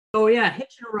Oh yeah,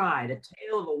 Hitchin a Ride, a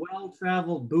tale of a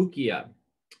well-traveled Buchia.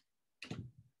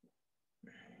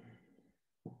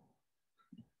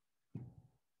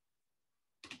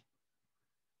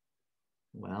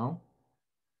 Well,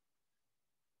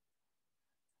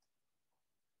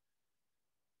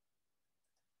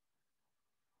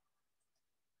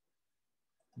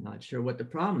 not sure what the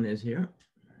problem is here.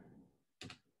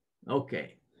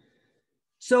 Okay.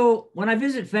 So when I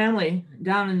visit family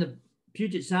down in the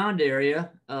Puget Sound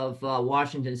area of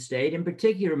Washington State, in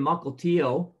particular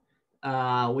Mukilteo,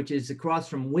 which is across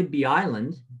from Whidbey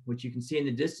Island, which you can see in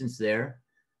the distance there,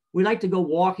 we like to go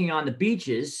walking on the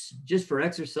beaches just for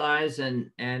exercise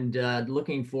and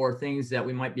looking for things that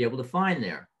we might be able to find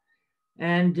there.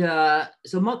 And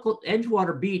so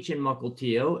Edgewater Beach in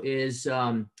Mukilteo is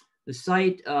the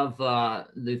site of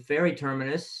the ferry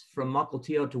terminus from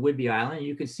Mukilteo to Whidbey Island.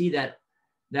 You can see that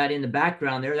in the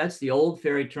background there. That's the old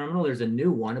ferry terminal. There's a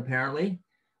new one apparently.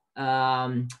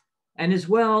 And as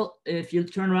well, if you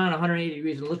turn around 180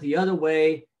 degrees and look the other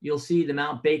way, you'll see the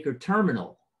Mount Baker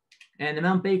terminal. And the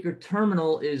Mount Baker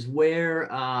terminal is where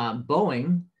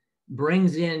Boeing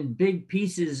brings in big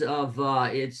pieces of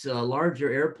its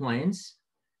larger airplanes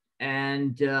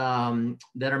and that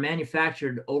are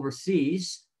manufactured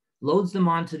overseas, loads them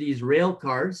onto these rail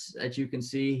cars that you can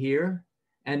see here,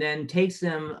 and then takes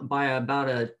them by about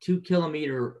a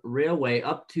 2-kilometer railway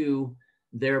up to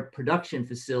their production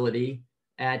facility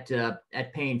at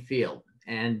Payne Field.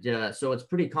 And so it's a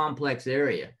pretty complex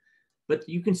area. But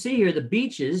you can see here the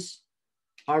beaches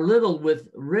are riddled with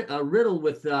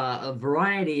a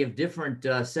variety of different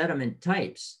sediment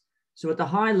types. So at the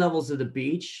high levels of the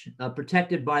beach,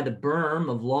 protected by the berm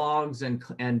of logs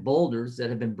and boulders that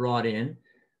have been brought in,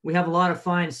 we have a lot of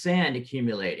fine sand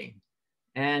accumulating.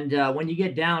 And when you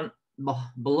get down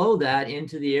below that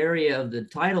into the area of the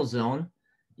tidal zone,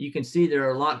 you can see there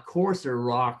are a lot coarser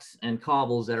rocks and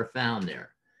cobbles that are found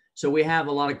there. So we have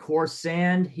a lot of coarse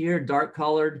sand here, dark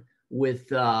colored, with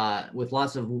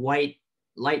lots of white,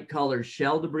 light colored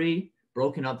shell debris,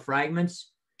 broken up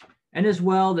fragments. And as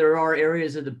well, there are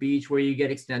areas of the beach where you get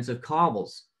extensive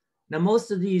cobbles. Now,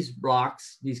 most of these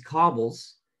rocks, these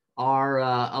cobbles, are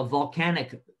of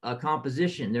volcanic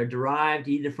composition. They're derived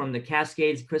either from the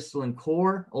Cascades crystalline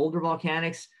core, older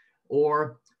volcanics,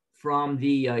 or from the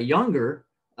younger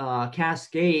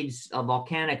Cascades of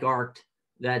volcanic arc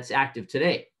that's active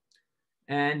today.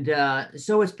 And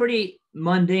so it's pretty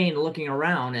mundane looking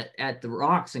around at the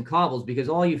rocks and cobbles because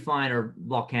all you find are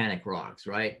volcanic rocks,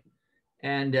 right?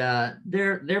 And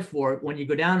therefore, when you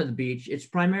go down to the beach, it's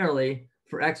primarily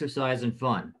for exercise and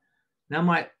fun. Now,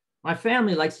 my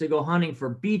family likes to go hunting for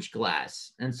beach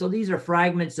glass. And so these are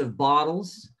fragments of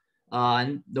bottles.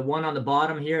 And the one on the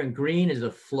bottom here in green is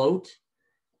a float.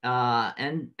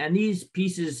 And these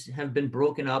pieces have been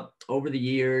broken up over the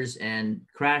years and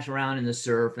crash around in the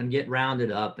surf and get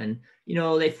rounded up. And, you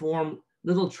know, they form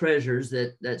little treasures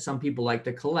that some people like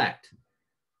to collect.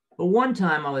 But one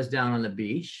time I was down on the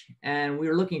beach and we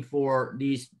were looking for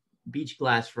these beach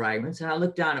glass fragments, and I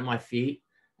looked down at my feet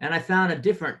and I found a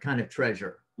different kind of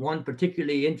treasure, one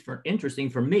particularly interesting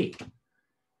for me.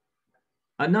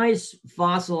 A nice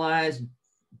fossilized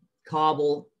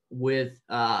cobble with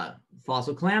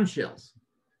fossil clamshells.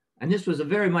 And this was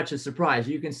very much a surprise.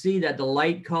 You can see that the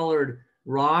light colored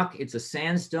rock, it's a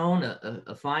sandstone,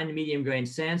 a fine to medium grain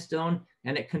sandstone,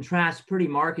 and it contrasts pretty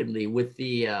markedly with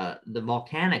the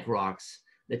volcanic rocks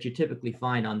that you typically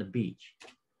find on the beach.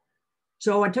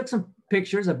 So I took some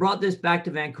pictures. I brought this back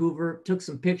to Vancouver, took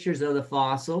some pictures of the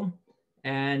fossil,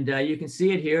 and you can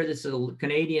see it here. This is a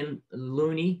Canadian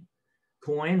loonie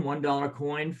coin, $1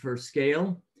 coin for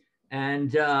scale.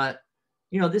 And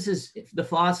you know, this is the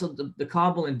fossil, the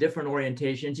cobble in different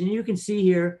orientations. And you can see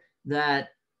here that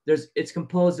it's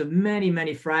composed of many,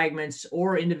 many fragments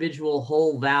or individual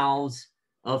whole valves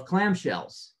of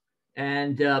clamshells,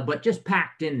 and but just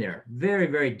packed in there, very,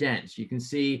 very dense. You can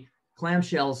see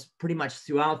clamshells pretty much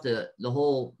throughout the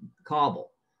whole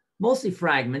cobble, mostly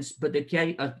fragments, but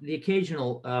the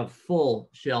occasional full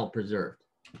shell preserved.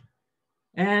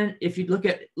 And if you look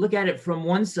at it from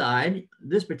one side,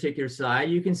 this particular side,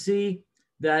 you can see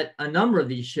that a number of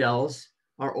these shells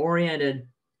are oriented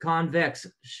convex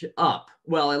up,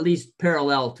 well, at least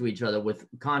parallel to each other with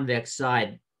convex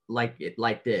side like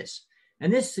this.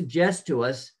 And this suggests to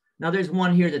us, now there's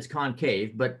one here that's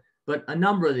concave, but a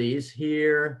number of these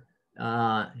here,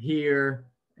 here,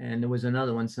 and there was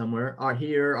another one somewhere,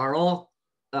 are all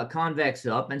convex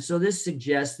up. And so this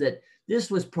suggests that this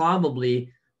was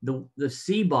probably the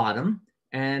sea bottom,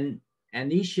 and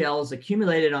these shells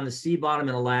accumulated on the sea bottom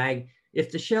in a lag.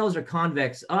 If the shells are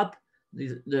convex up,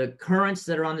 The currents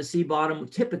that are on the sea bottom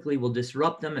typically will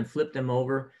disrupt them and flip them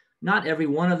over. Not every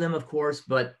one of them, of course,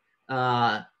 but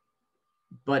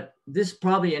this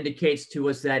probably indicates to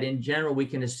us that in general, we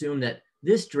can assume that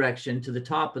this direction to the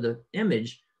top of the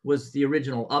image was the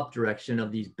original up direction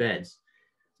of these beds.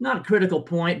 Not a critical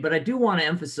point, but I do want to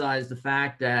emphasize the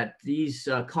fact that these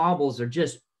cobbles are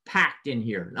just packed in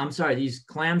here. I'm sorry, these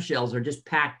clamshells are just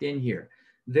packed in here,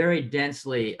 very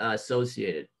densely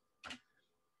associated.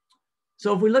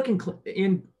 So if we look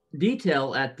in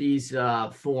detail at these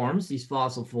forms, these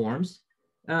fossil forms,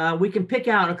 we can pick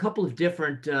out a couple of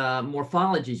different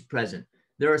morphologies present.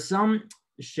 There are some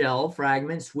shell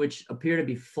fragments which appear to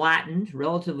be flattened,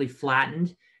 relatively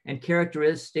flattened, and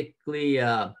characteristically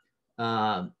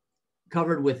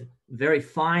covered with very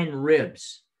fine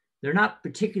ribs. They're not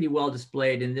particularly well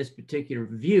displayed in this particular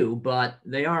view, but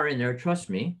they are in there, trust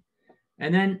me.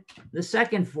 And then the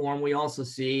second form we also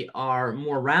see are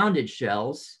more rounded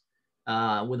shells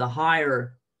with a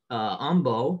higher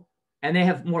umbo, and they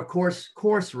have more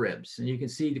coarse ribs. And you can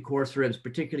see the coarse ribs,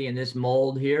 particularly in this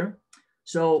mold here.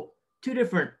 So two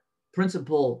different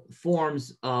principal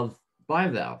forms of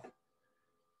bivalve.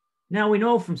 Now we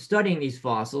know from studying these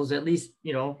fossils, at least,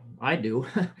 you know, I do,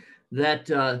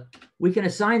 that we can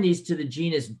assign these to the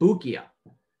genus Buchia,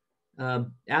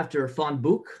 after von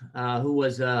Buch, who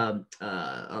was a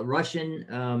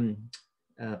Russian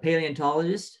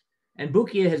paleontologist. And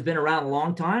Buchia has been around a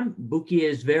long time. Buchia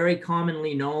is very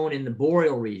commonly known in the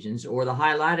boreal regions or the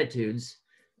high latitudes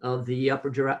of the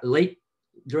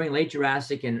during late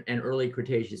Jurassic and early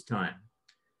Cretaceous time.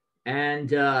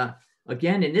 And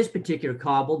again, in this particular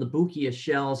cobble, the Buchia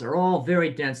shells are all very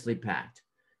densely packed.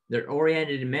 They're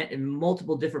oriented in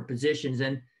multiple different positions,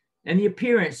 and the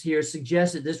appearance here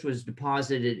suggests that this was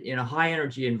deposited in a high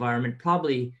energy environment,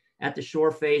 probably at the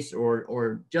shore face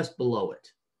or just below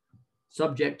it,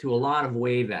 subject to a lot of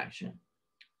wave action.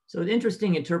 So the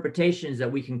interesting interpretations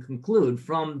that we can conclude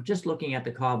from just looking at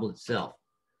the cobble itself.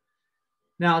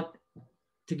 Now,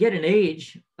 to get an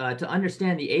age, to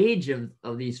understand the age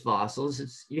of these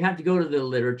fossils, you have to go to the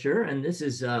literature, and this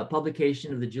is a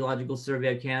publication of the Geological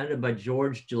Survey of Canada by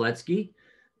George Gillespie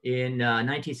in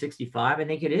 1965, I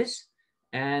think it is.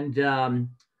 And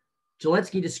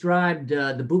Gillespie described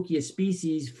the Buchia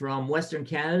species from Western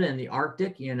Canada and the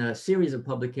Arctic in a series of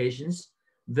publications,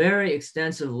 very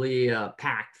extensively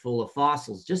packed full of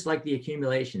fossils, just like the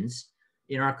accumulations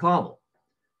in our cobble.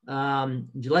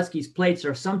 Gillespie's plates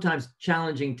are sometimes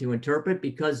challenging to interpret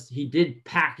because he did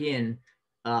pack in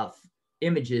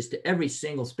images to every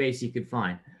single space he could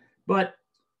find. But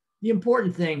the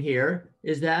important thing here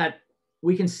is that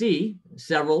we can see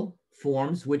several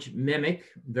forms which mimic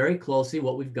very closely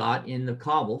what we've got in the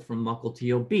cobble from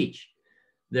Mukilteo Beach.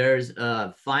 There's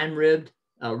a fine-ribbed,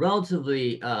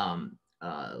 relatively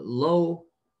low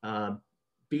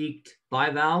beaked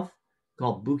bivalve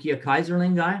called Buchia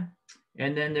kaiserlingi.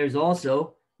 And then there's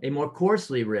also a more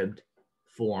coarsely ribbed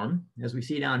form, as we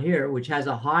see down here, which has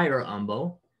a higher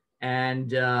umbo. And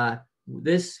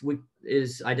this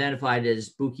is identified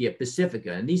as Buchia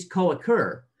pacifica. And these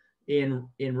co-occur in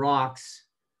rocks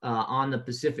on the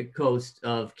Pacific coast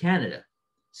of Canada.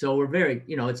 So we're very,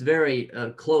 you know, it's very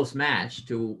close match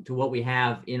to what we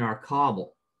have in our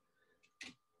cobble.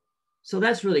 So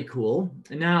that's really cool.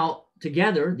 And now,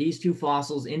 together, these two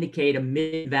fossils indicate a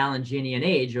mid-Valanginian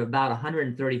age of about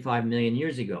 135 million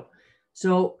years ago.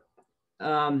 So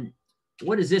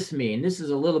what does this mean? This is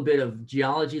a little bit of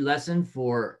geology lesson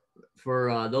for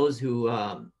those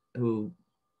who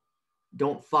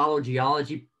don't follow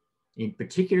geology in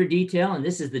particular detail. And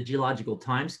this is the geological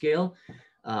time scale.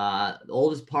 The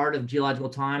oldest part of geological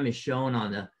time is shown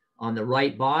on the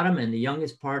right bottom, and the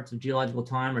youngest parts of geological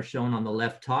time are shown on the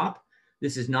left top.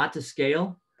 This is not to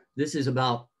scale. This is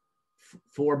about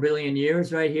 4 billion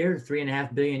years right here,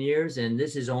 3.5 billion years, and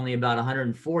this is only about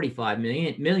 145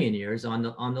 million years on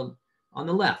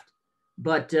the left.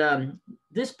 But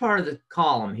this part of the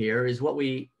column here is what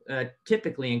we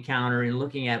typically encounter in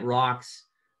looking at rocks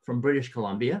from British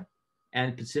Columbia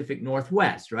and Pacific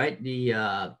Northwest, right? The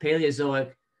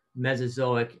Paleozoic,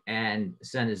 Mesozoic, and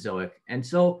Cenozoic. And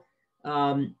so,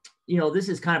 you know, this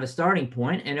is kind of a starting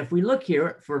point. And if we look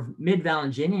here for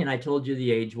mid-Valanginian, I told you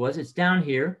the age was, it's down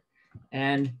here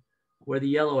and where the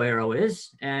yellow arrow is,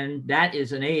 and that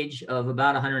is an age of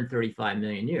about 135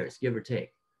 million years, give or take.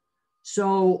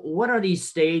 So what are these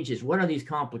stages? What are these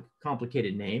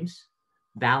complicated names?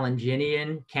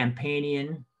 Valanginian,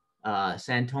 Campanian,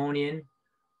 Santonian.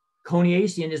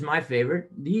 Coniacian is my favorite.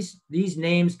 These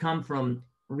names come from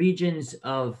regions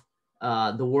of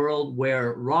the world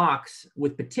where rocks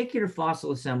with particular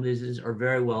fossil assemblages are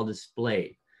very well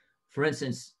displayed. For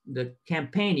instance, the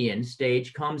Cambrian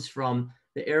stage comes from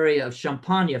the area of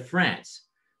Champagne, France,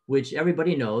 which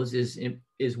everybody knows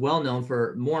is well known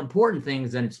for more important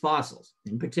things than its fossils,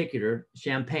 in particular,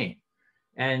 champagne.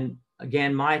 And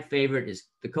again, my favorite is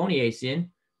the Coniacian,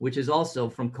 which is also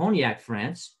from Cognac,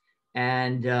 France,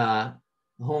 and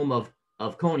home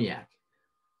of cognac,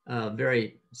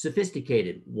 very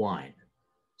sophisticated wine.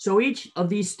 So each of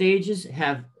these stages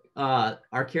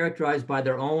are characterized by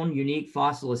their own unique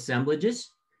fossil assemblages,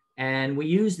 and we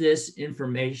use this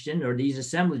information or these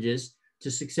assemblages to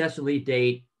successfully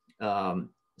date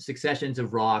successions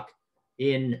of rock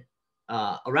in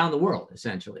around the world,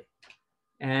 essentially.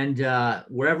 And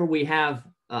wherever we have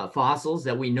fossils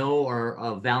that we know are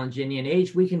of Valanginian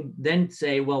age, we can then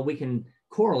say, well, we can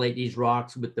correlate these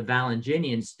rocks with the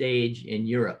Valanginian stage in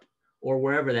Europe or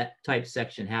wherever that type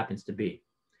section happens to be.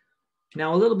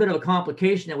 Now, a little bit of a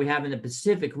complication that we have in the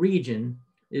Pacific region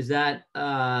is that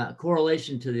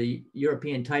correlation to the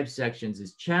European type sections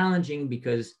is challenging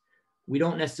because we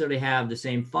don't necessarily have the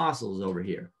same fossils over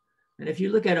here. And if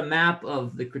you look at a map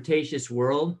of the Cretaceous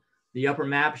world, the upper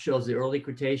map shows the early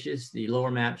Cretaceous, the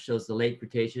lower map shows the late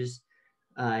Cretaceous.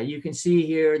 You can see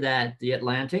here that the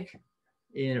Atlantic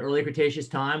in early Cretaceous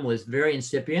time was very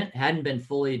incipient, hadn't been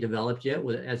fully developed yet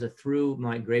as a through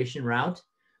migration route.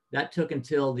 That took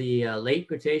until the late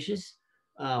Cretaceous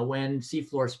when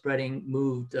seafloor spreading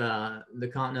moved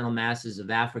the continental masses of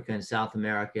Africa and South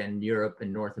America and Europe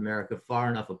and North America far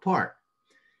enough apart.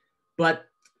 But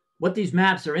what these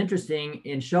maps are interesting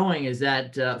in showing is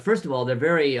that, first of all, they're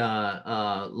very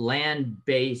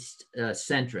land-based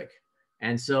centric.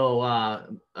 And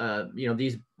so, you know,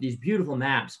 these beautiful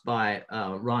maps by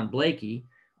Ron Blakey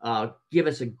give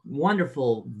us a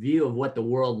wonderful view of what the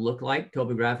world looked like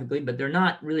topographically, but they're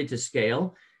not really to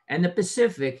scale. And the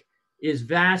Pacific is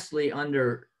vastly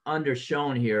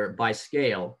undershown here by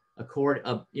scale,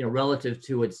 you know, relative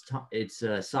to its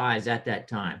size at that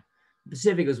time. The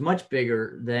Pacific was much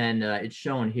bigger than it's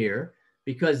shown here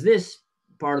because this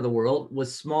part of the world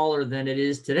was smaller than it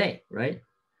is today, right?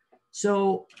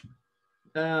 So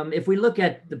if we look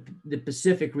at the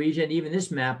Pacific region, even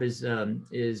this map is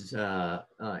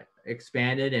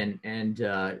expanded and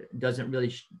doesn't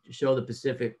really show the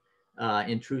Pacific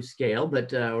in true scale,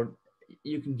 but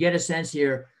you can get a sense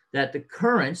here that the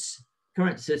current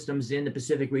systems in the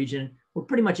Pacific region were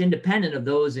pretty much independent of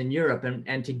those in Europe.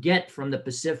 And to get from the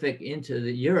Pacific into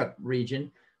the Europe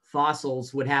region,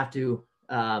 fossils would have to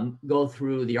go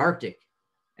through the Arctic.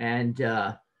 And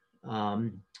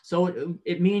so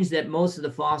it means that most of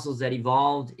the fossils that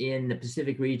evolved in the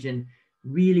Pacific region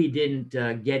really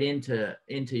didn't get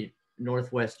into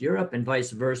Northwest Europe and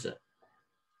vice versa.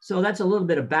 So that's a little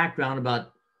bit of background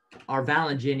about our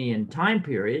Valanginian time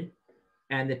period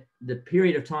and the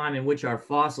period of time in which our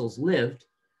fossils lived.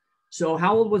 So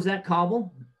how old was that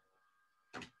cobble?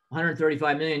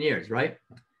 135 million years, right?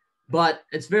 But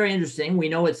it's very interesting. We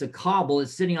know it's a cobble.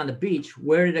 It's sitting on the beach.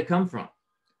 Where did it come from?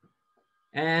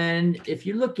 And if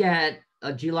you look at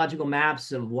geological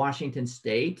maps of Washington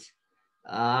State,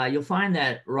 you'll find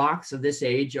that rocks of this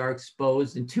age are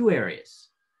exposed in two areas.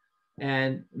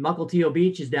 And Mukilteo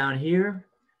Beach is down here.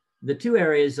 The two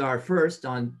areas are first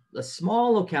on a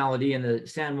small locality in the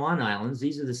San Juan Islands.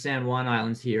 These are the San Juan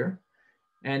Islands here.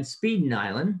 And Speeden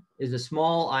Island is a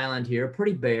small island here,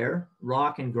 pretty bare,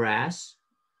 rock and grass,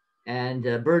 and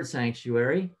bird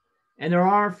sanctuary. And there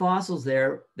are fossils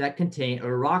there that contain,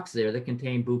 or rocks there that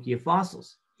contain Buchia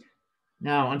fossils.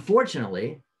 Now,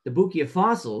 unfortunately, the Buchia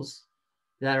fossils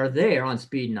that are there on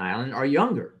Speeden Island are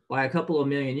younger by a couple of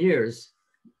million years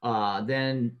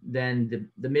than the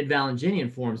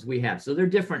mid-Valanginian forms we have. So they're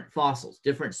different fossils,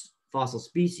 different fossil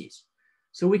species.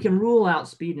 So we can rule out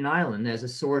Speeden Island as a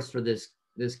source for this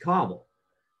cobble.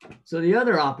 So the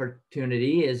other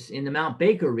opportunity is in the Mount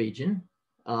Baker region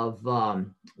of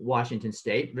Washington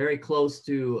State, very close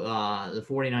to the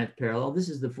 49th parallel. This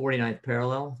is the 49th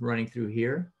parallel running through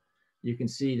here. You can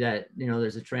see that, you know,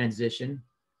 there's a transition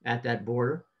at that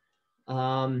border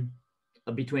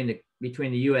between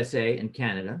the USA and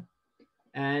Canada.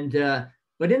 And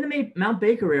but in the Mount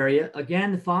Baker area,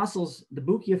 again, the fossils, the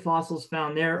Buchia fossils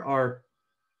found there are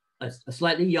a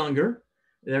slightly younger.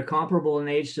 They're comparable in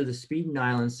age to the Speeden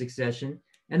Island succession.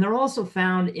 And they're also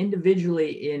found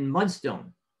individually in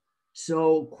mudstone.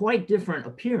 So quite different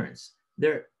appearance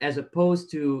there as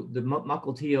opposed to the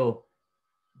Mukilteo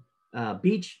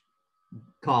beach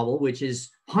cobble, which is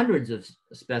hundreds of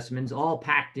specimens all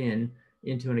packed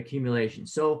into an accumulation.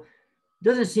 So it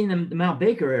doesn't seem the Mount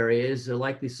Baker area is a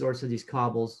likely source of these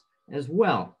cobbles as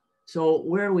well. So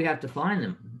where do we have to find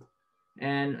them?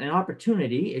 And an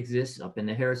opportunity exists up in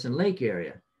the Harrison Lake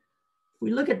area.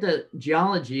 we look at the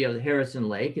geology of the Harrison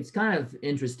Lake, it's kind of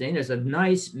interesting. There's a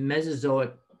nice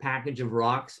Mesozoic package of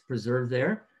rocks preserved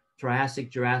there, Triassic,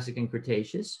 Jurassic, and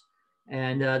Cretaceous.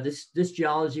 And this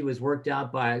geology was worked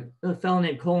out by a fellow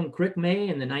named Colin Crickmay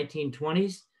in the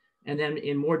 1920s, and then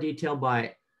in more detail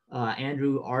by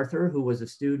Andrew Arthur, who was a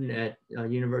student at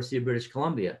University of British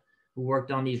Columbia, who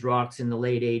worked on these rocks in the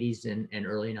late 80s and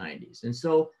early 90s. And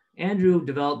so Andrew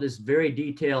developed this very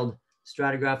detailed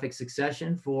stratigraphic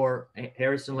succession for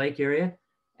Harrison Lake area.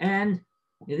 And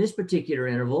in this particular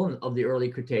interval of the early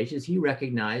Cretaceous, he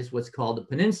recognized what's called the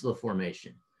Peninsula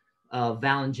Formation of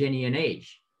Valanginian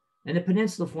age. And the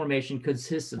Peninsula Formation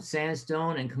consists of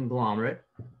sandstone and conglomerate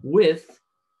with,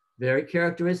 very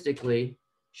characteristically,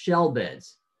 shell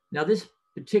beds. Now, this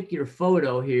particular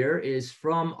photo here is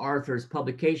from Arthur's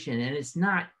publication, and it's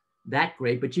not that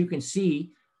great, but you can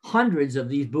see hundreds of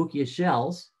these Buchia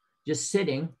shells just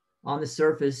sitting on the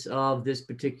surface of this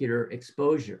particular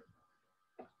exposure.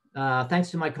 Thanks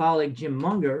to my colleague Jim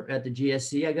Munger at the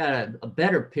GSC, I got a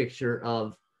better picture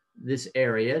of this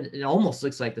area. It almost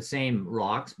looks like the same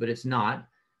rocks, but it's not.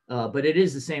 But it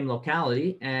is the same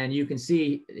locality, and you can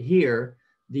see here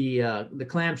the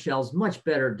clamshells much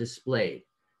better displayed,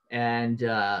 and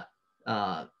the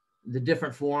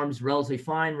different forms, relatively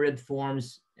fine ribbed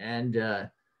forms, and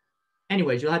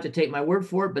anyways, you'll have to take my word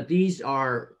for it, but these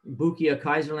are Buchia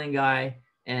kaiserlingi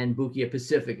and Buchia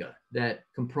pacifica that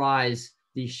comprise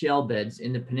these shell beds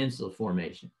in the Peninsula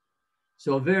Formation.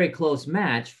 So a very close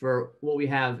match for what we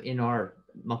have in our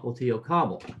Mukilteo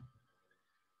cobble.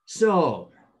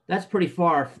 So that's pretty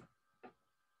far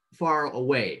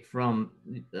away from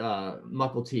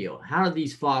Mukilteo. How did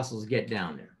these fossils get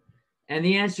down there? And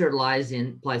the answer lies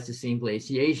in Pleistocene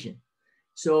glaciation.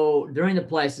 So during the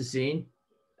Pleistocene,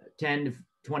 10 to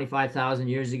 25,000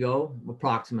 years ago,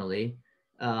 approximately,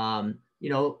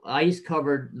 ice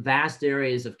covered vast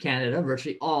areas of Canada,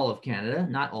 virtually all of Canada,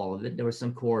 not all of it. There were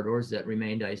some corridors that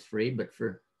remained ice-free, but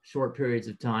for short periods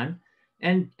of time,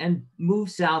 and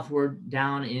moved southward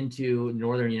down into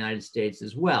northern United States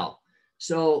as well.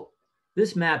 So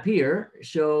this map here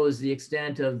shows the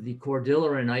extent of the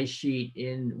Cordilleran ice sheet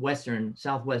in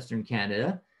southwestern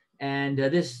Canada. And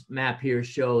this map here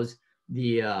shows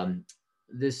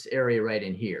this area right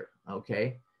in here,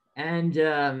 okay? And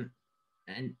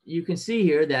you can see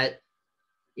here that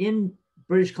in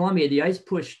British Columbia, the ice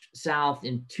pushed south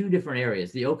in two different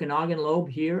areas, the Okanagan lobe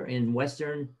here in west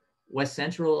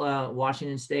central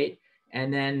Washington state,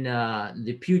 and then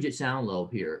the Puget Sound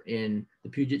lobe here in the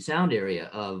Puget Sound area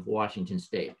of Washington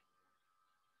state.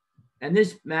 And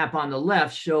this map on the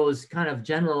left shows kind of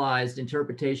generalized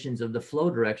interpretations of the flow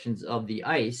directions of the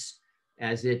ice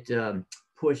as it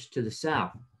pushed to the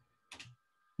south.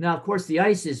 Now, of course, the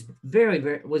ice is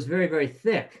was very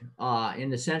thick in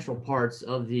the central parts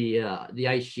of the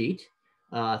ice sheet,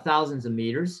 thousands of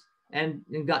meters, and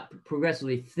got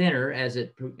progressively thinner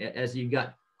as you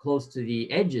got close to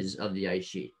the edges of the ice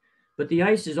sheet. But the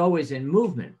ice is always in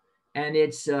movement, and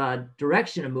its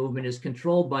direction of movement is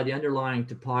controlled by the underlying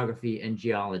topography and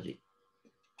geology.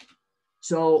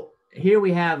 So here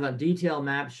we have a detailed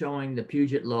map showing the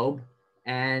Puget lobe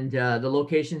and the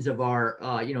locations of our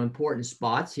important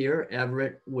spots here.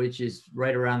 Everett, which is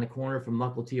right around the corner from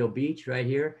Mukilteo Beach, right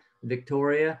here.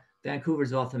 Victoria,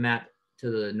 Vancouver's off the map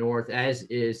to the north, as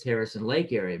is Harrison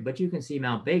Lake area, but you can see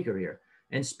Mount Baker here.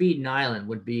 And Speeden Island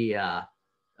would be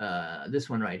this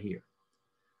one right here.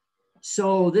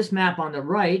 So this map on the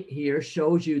right here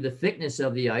shows you the thickness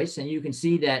of the ice, and you can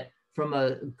see that from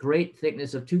a great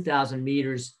thickness of 2,000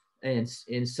 meters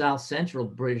in south central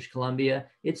British Columbia,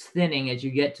 it's thinning as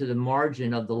you get to the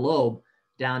margin of the lobe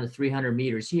down to 300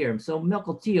 meters here. So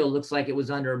Mukilteo looks like it was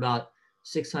under about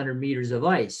 600 meters of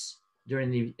ice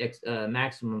during the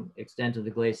maximum extent of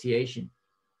the glaciation.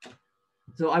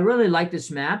 So I really like this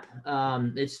map.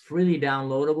 It's freely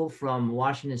downloadable from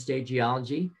Washington State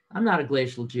Geology. I'm not a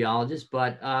glacial geologist,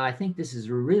 but I think this is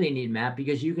a really neat map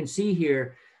because you can see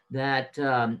here that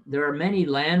there are many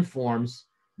landforms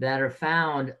that are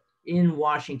found in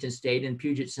Washington State and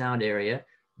Puget Sound area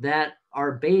that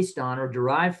are based on or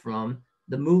derived from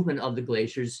the movement of the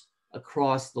glaciers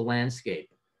across the landscape.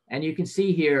 And you can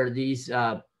see here these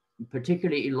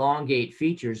particularly elongate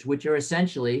features, which are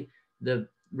essentially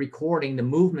recording the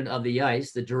movement of the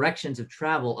ice, the directions of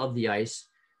travel of the ice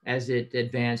as it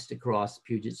advanced across the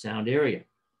Puget Sound area.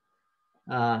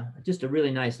 Just a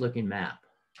really nice looking map.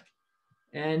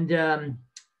 And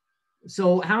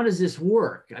so how does this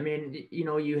work? I mean,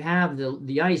 you have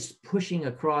the ice pushing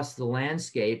across the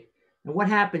landscape, and what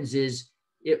happens is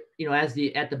at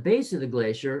the base of the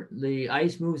glacier, the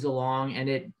ice moves along and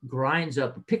it grinds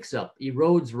up, picks up,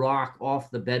 erodes rock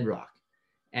off the bedrock.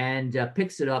 and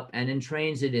picks it up and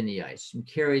entrains it in the ice and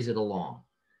carries it along.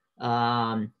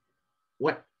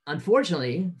 What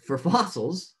unfortunately for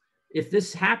fossils, if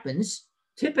this happens,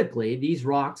 typically these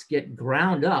rocks get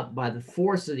ground up by the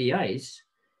force of the ice,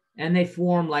 and they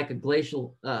form like a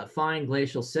glacial, fine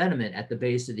glacial sediment at the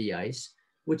base of the ice,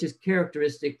 which is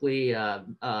characteristically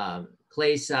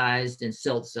clay-sized and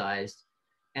silt-sized,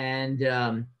 and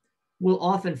will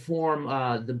often form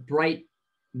the bright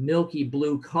milky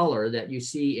blue color that you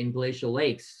see in glacial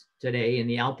lakes today in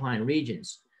the alpine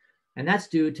regions. And that's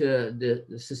due to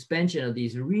the suspension of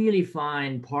these really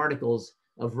fine particles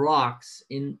of rocks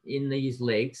in these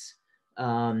lakes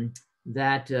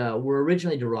that were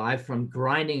originally derived from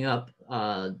grinding up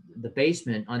the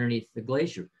basement underneath the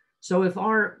glacier. So if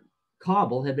our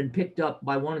cobble had been picked up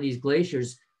by one of these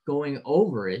glaciers going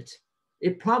over it,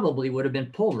 it probably would have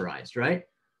been pulverized, right?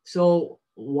 So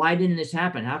why didn't this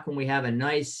happen? How can we have a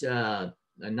nice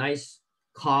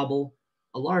cobble,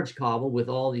 a large cobble with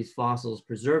all these fossils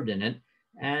preserved in it?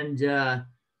 And the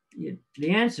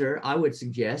answer, I would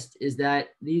suggest, is that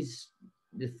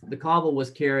the cobble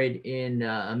was carried in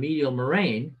a medial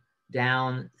moraine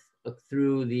down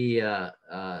through the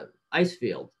ice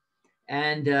field.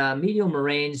 And medial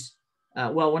moraines,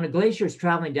 well, when a glacier is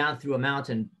traveling down through a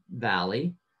mountain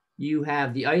valley, you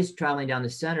have the ice traveling down the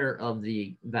center of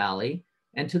the valley,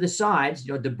 and to the sides,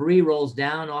 debris rolls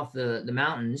down off the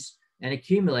mountains and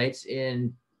accumulates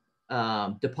in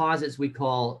deposits we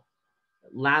call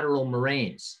lateral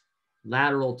moraines,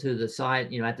 lateral to the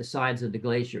side, at the sides of the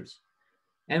glaciers.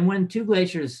 And when two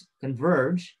glaciers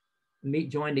converge,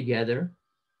 join together,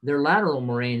 their lateral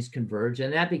moraines converge,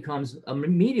 and that becomes a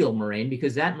medial moraine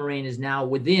because that moraine is now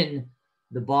within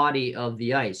the body of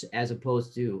the ice as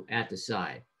opposed to at the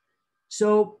side.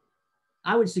 So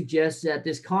I would suggest that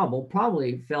this cobble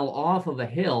probably fell off of a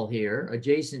hill here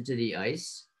adjacent to the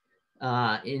ice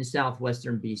in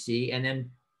southwestern BC, and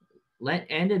then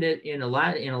ended it in a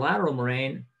lateral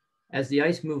moraine. As the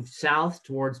ice moved south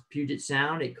towards Puget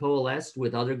Sound, it coalesced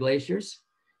with other glaciers,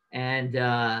 and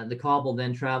the cobble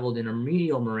then traveled in a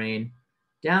medial moraine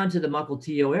down to the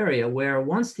Mukilteo area, where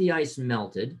once the ice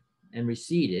melted and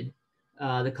receded,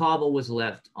 the cobble was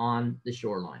left on the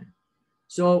shoreline.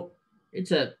 So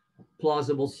it's a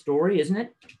plausible story, isn't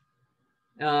it?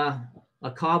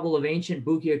 A cobble of ancient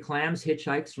Buchia clams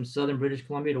hitchhikes from southern British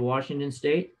Columbia to Washington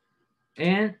State,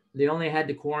 and they only had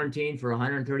to quarantine for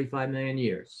 135 million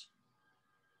years.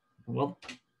 Well,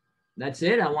 that's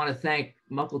it. I want to thank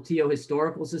Mukilteo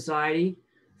Historical Society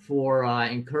for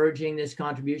encouraging this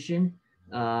contribution,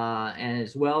 and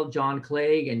as well John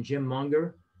Clegg and Jim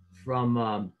Munger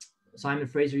from Simon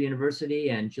Fraser University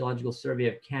and Geological Survey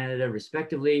of Canada,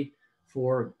 respectively,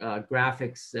 for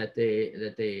graphics that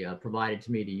they provided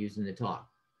to me to use in the talk.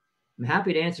 I'm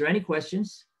happy to answer any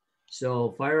questions,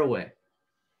 so fire away.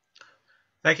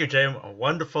 Thank you, Jim. A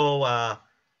wonderful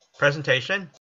presentation.